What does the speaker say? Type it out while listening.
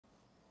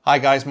Hi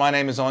guys, my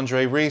name is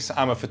Andre Reese.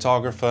 I'm a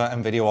photographer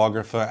and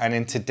videographer, and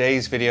in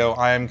today's video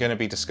I am going to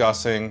be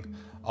discussing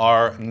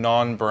our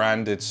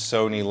non-branded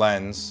Sony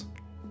lens.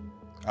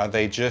 Are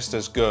they just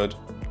as good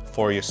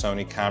for your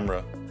Sony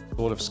camera? I'm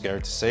sort of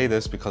scared to say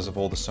this because of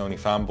all the Sony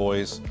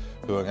fanboys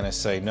who are going to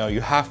say, no,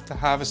 you have to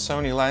have a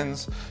Sony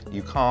lens.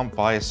 You can't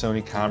buy a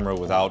Sony camera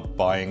without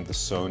buying the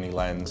Sony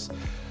lens.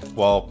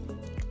 Well,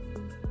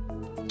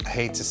 I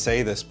hate to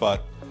say this,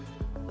 but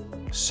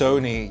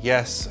Sony,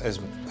 yes,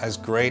 as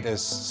great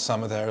as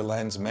some of their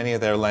lenses, many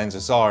of their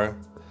lenses are,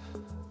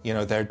 you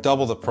know, they're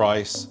double the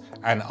price.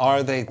 And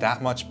are they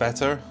that much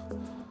better?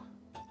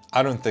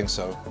 I don't think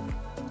so.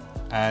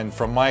 And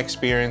from my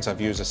experience, I've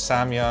used a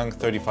Samyang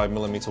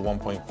 35mm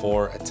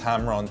 1.4, a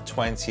Tamron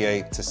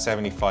 28 to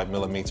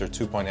 75mm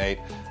 2.8,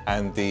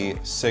 and the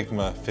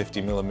Sigma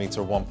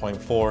 50mm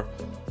 1.4.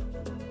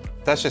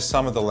 That's just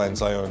some of the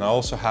lens I own. I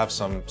also have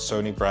some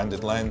Sony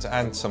branded lens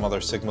and some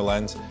other Sigma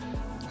lens,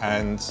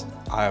 and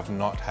I have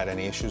not had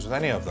any issues with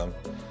any of them.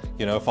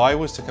 You know, if I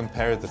was to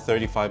compare the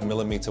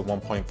 35mm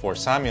 1.4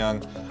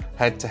 Samyang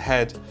head to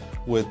head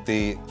with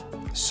the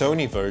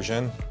Sony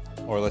version,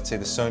 or let's say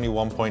the Sony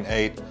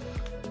 1.8,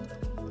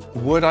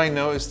 would I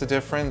notice the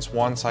difference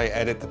once I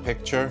edit the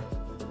picture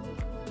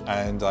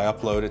and I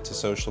upload it to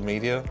social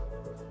media,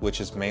 which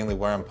is mainly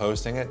where I'm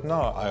posting it? No,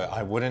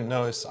 I wouldn't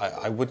notice.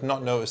 I would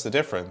not notice the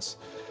difference.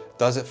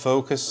 Does it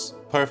focus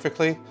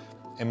perfectly?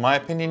 In my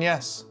opinion,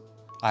 yes.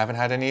 I haven't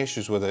had any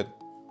issues with it.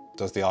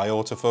 Does the eye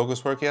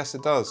autofocus work? Yes,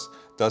 it does.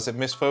 Does it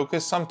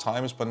misfocus?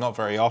 Sometimes, but not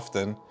very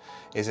often.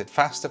 Is it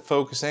fast at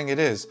focusing? It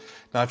is.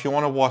 Now, if you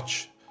want to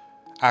watch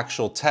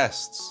actual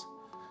tests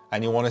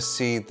and you want to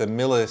see the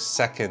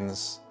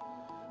milliseconds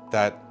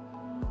that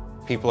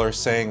people are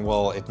saying,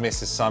 well, it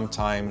misses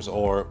sometimes,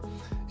 or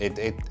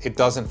it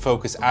doesn't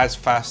focus as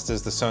fast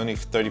as the Sony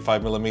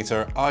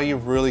 35mm, are you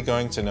really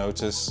going to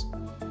notice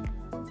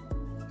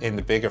in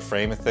the bigger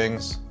frame of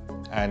things?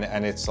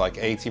 And it's like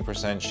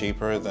 80%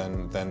 cheaper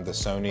than the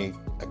Sony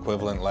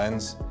equivalent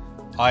lens.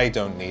 I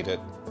don't need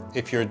it.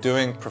 If you're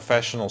doing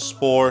professional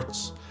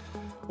sports,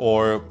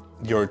 or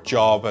your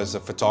job as a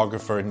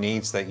photographer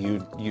needs that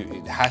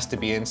it has to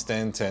be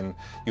instant and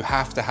you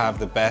have to have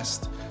the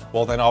best,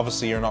 well then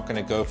obviously you're not going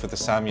to go for the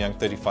Samyang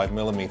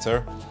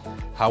 35mm.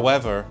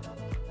 However,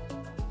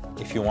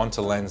 if you want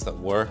a lens that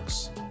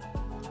works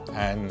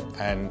and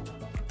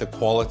the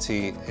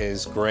quality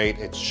is great,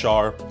 it's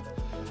sharp,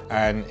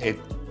 and it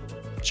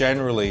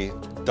generally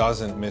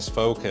doesn't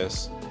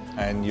misfocus,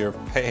 and you're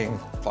paying,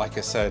 like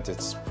I said,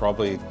 it's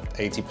probably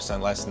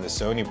 80% less than the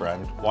Sony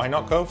brand, why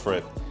not go for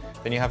it?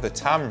 Then you have the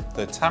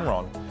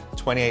Tamron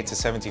 28 to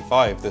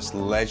 75, this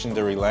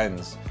legendary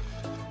lens,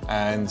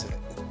 and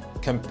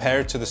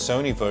compared to the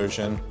Sony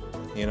version,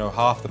 you know,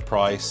 half the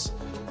price,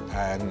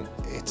 and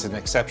it's an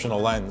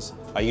exceptional lens.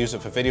 I use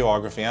it for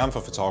videography and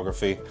for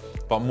photography,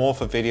 but more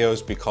for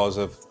videos because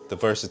of the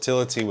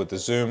versatility with the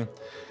zoom,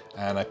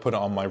 and I put it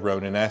on my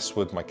Ronin S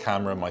with my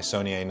camera, my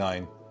Sony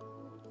A9.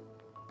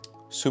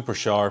 Super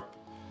sharp,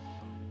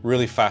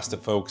 really fast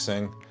at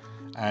focusing,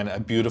 and a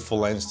beautiful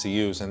lens to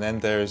use. And then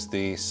there's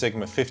the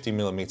Sigma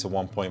 50mm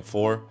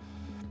 1.4.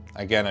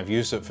 Again, I've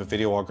used it for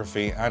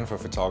videography and for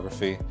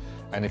photography.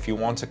 And if you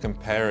want to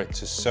compare it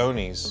to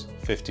Sony's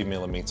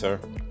 50mm,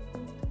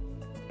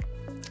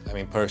 I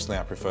mean, personally,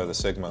 I prefer the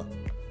Sigma.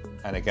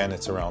 And again,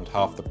 it's around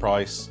half the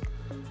price.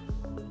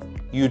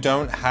 You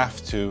don't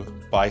have to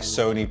buy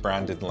Sony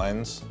branded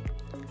lens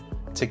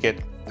to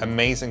get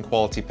amazing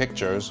quality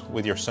pictures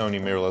with your Sony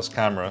mirrorless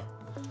camera.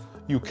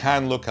 You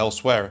can look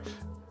elsewhere.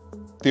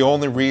 The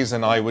only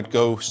reason I would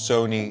go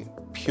Sony,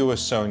 pure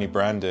Sony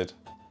branded,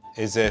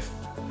 is if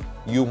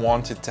you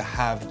wanted to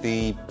have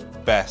the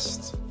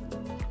best,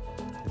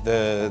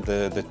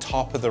 the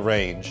top of the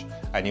range,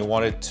 and you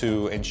wanted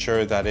to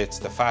ensure that it's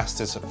the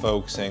fastest at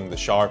focusing, the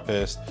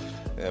sharpest,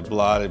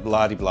 blah,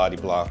 blah, blah,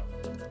 blah.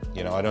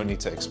 You know, I don't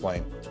need to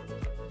explain.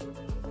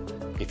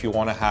 If you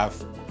want to have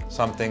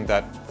something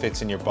that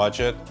fits in your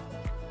budget,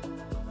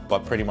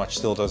 but pretty much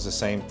still does the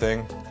same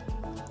thing,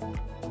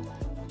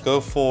 go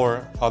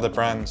for other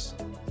brands.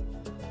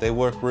 They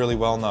work really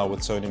well now with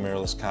Sony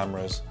mirrorless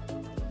cameras.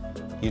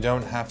 You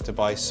don't have to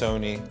buy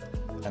Sony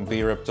and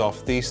be ripped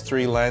off. These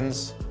three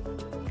lenses,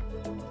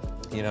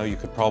 you know, you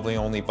could probably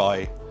only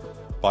buy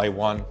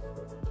one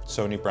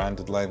Sony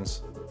branded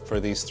lens for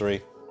these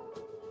three,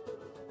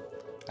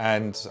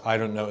 and I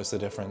don't notice the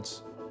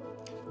difference.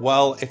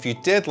 Well, if you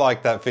did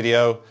like that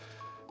video,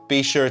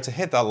 be sure to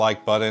hit that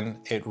like button.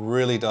 It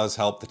really does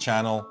help the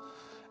channel.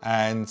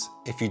 And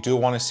if you do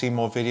want to see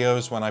more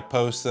videos when I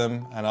post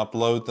them and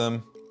upload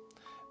them,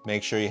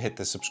 make sure you hit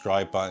the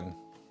subscribe button.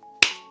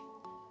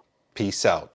 Peace out.